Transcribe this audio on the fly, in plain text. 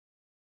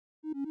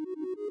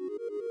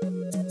Just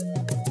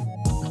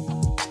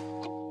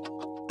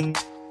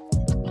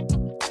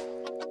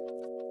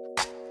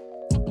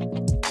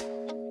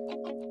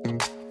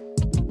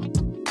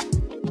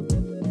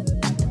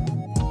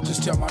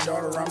tell my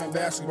daughter I'm in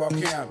basketball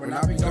camp and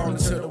I'll be gone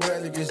until the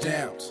weather gets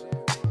down.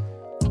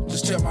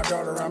 Just tell my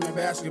daughter I'm in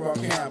basketball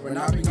camp and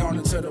I'll be gone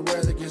until the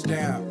weather gets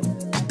down.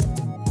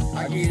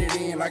 I get it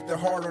in like the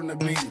heart on the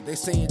beat. They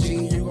saying,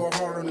 Gene, you go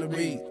hard on the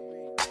beat.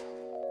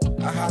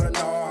 I holler,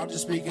 no, I'm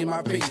just speaking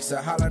my peace.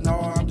 I holler, no,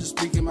 I'm just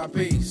speaking my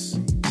peace.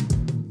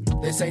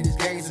 They say these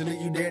gangs will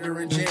leave you dead or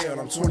in jail.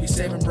 I'm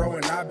 27, bro,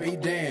 and I be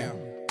damn.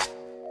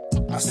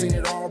 I seen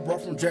it all, bro,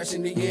 from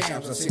dressing the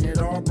yams. I seen it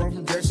all, bro,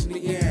 from dressing the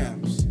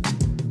yams.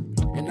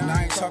 And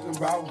I ain't talking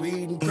about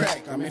weed and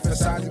crack. I'm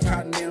emphasizing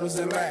continentals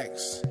and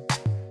lax.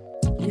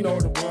 You know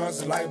the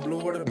ones that like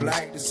blue or the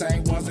black, the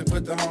same ones that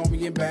put the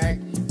homie in back.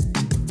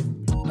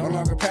 No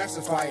longer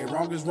pacify it,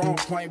 wrong is wrong,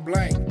 point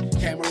blank.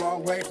 Came a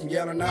long way from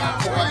yelling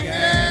out point game.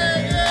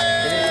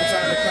 It ain't no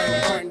time to play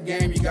a point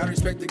game. You gotta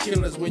respect the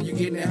killers when you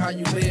getting it how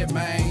you live,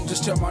 man.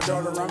 Just tell my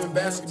daughter I'm in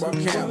basketball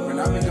camp and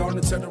I'll be gone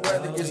until the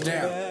weather gets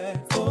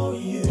down. For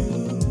you,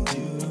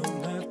 you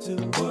don't have to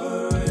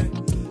worry.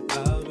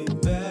 I'll be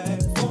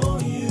back for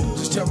you.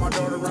 Just tell my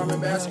daughter I'm in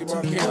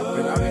basketball camp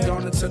and I'll be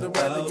gone until the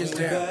weather gets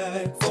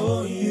down.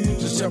 For you.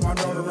 Just tell my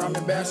daughter I'm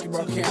in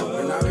basketball camp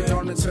and I'll be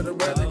gone until the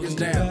weather gets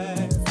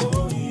down.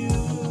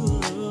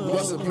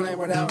 What's a plan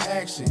without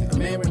action? A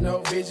man with no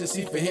vision,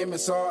 see for him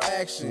it's all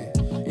action.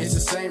 It's the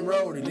same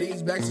road, it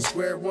leads back to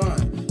square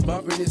one.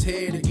 Bumping his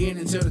head again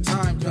until the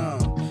time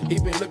comes. He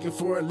been looking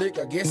for a lick,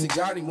 I guess he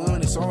got him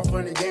one. It's all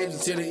fun and games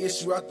until they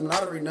issue out the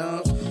lottery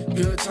numbers.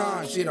 Good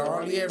time, shit, I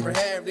hardly ever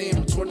have them.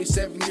 I'm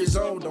 27 years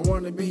old, don't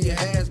wanna be a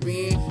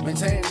has-been.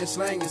 Maintaining the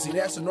slang, and see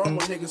that's a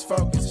normal nigga's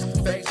focus.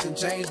 Faced and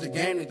changed the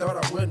game, they thought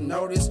I wouldn't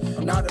notice.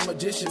 I'm not a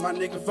magician, my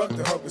nigga, fuck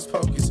the hocus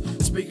pocus.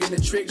 Speaking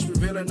the tricks,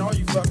 revealing all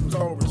you fucking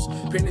cobras.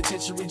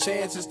 Penitentiary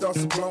chances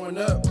starts blowing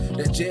up.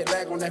 That jet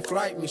lag on that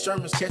flight, me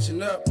Sherman's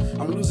catching up.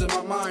 I'm losing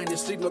my mind, and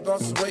signal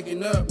thoughts is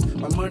waking up.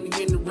 My money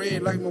in the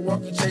red like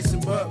Milwaukee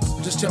chasing bucks.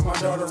 Just tell my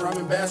daughter I'm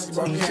in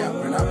basketball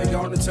camp and I'll be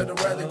gone until the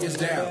weather gets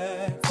down.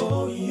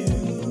 For you,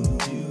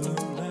 you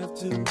don't have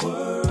to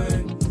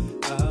worry.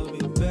 I'll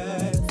be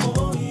back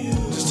for you.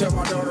 Just tell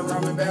my daughter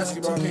I'm in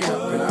basketball camp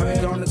and I'll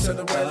be gone until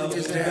the weather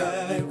gets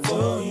down.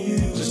 For you.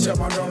 Just tell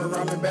my daughter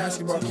I'm in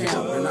basketball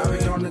camp and I'll be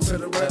gone until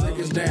the weather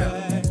gets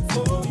down.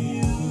 For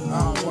you.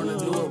 I don't wanna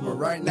do it, but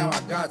right now I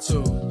got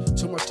to.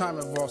 Too much time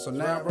involved, so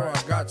now, bro,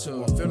 I got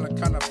to. I'm feeling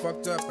kinda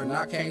fucked up and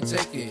I can't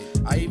take it.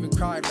 I even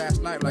cried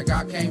last night like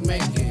I can't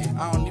make it.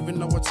 I don't even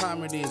know what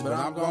time it is, but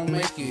I'm gonna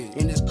make it.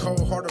 In this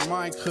cold heart of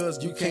mine,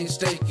 cuz you can't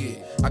stake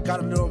it. I got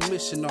a little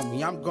mission on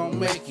me, I'm gonna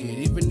make it.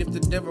 Even if the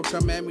devil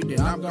come at me, then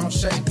I'm gonna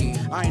shake it.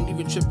 I ain't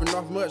even tripping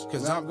off much,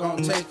 cuz I'm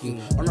gonna take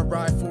it. On a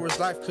ride for his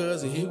life,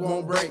 cuz, and he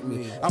won't break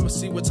me. I'ma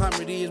see what time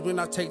it is when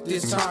I take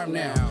this time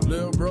now.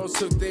 Little bros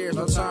took theirs,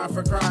 no time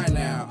for crying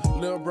now.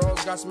 Little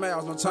bros got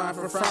smiles, no time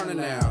for frowning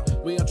now.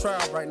 We on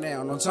trial right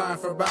now, no time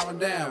for bowing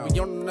down. We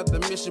on another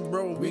mission,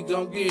 bro, and we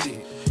gon' get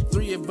it.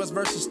 3 of us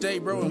versus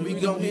state, bro, and we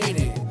gon' hit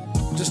it.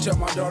 Just tell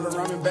my daughter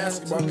I'm in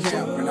basketball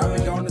camp and I'll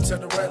be gone until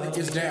the weather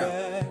gets down.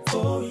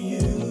 For you,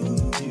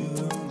 you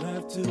don't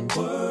have to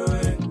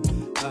worry.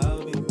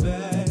 I'll be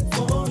back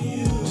for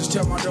you. Just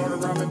tell my daughter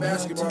I'm in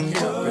basketball camp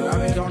and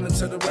I'll be gone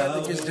until the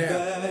weather gets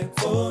down.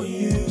 For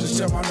you. Just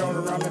tell my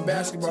daughter I'm in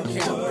basketball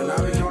camp and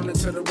I'll be gone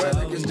until the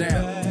weather gets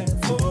down.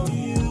 For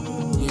you.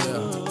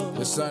 Yeah,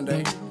 it's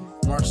Sunday,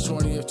 March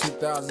 20th,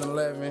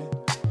 2011,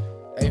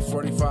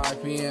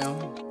 8:45 p.m.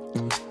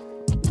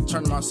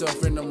 Turning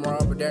myself in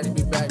tomorrow, but daddy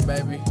be back,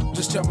 baby.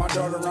 Just tell my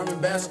daughter I'm in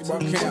basketball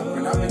camp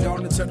and I'll be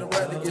gone until the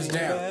weather gets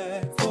down.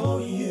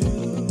 For you,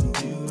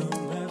 you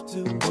don't have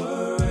to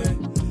worry.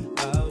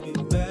 I'll be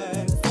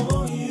back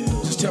for you.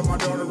 Just tell my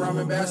daughter I'm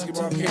in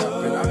basketball camp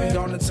and I'll be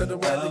gone until the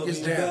weather gets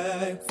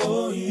down.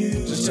 For you.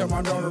 Just tell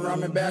my daughter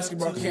I'm in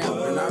basketball camp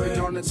and I'll be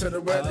gone until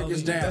the weather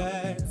gets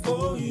down.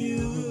 For you.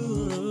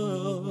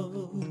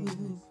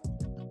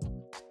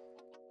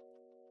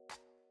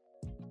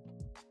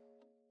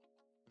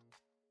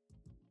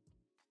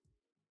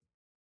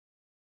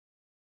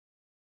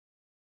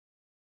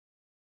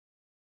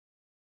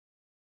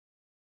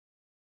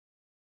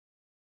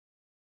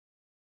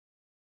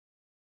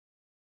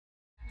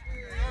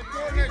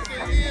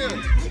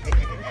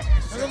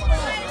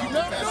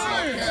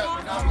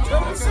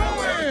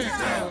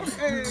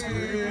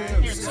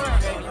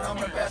 I'm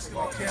in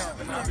basketball camp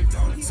and I'll be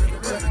gone until the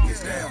weather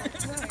gets down.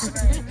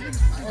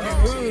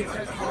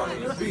 Like the heart of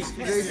the beat.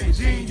 Jason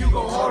G, you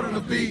go hard on the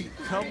beat.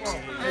 Come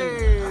on.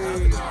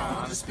 Hey.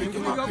 I'm just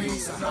speaking my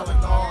peace. I have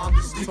it all. I'm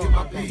just speaking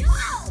my peace.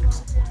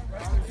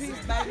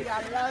 Peace, baby. I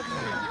love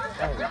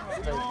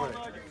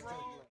you.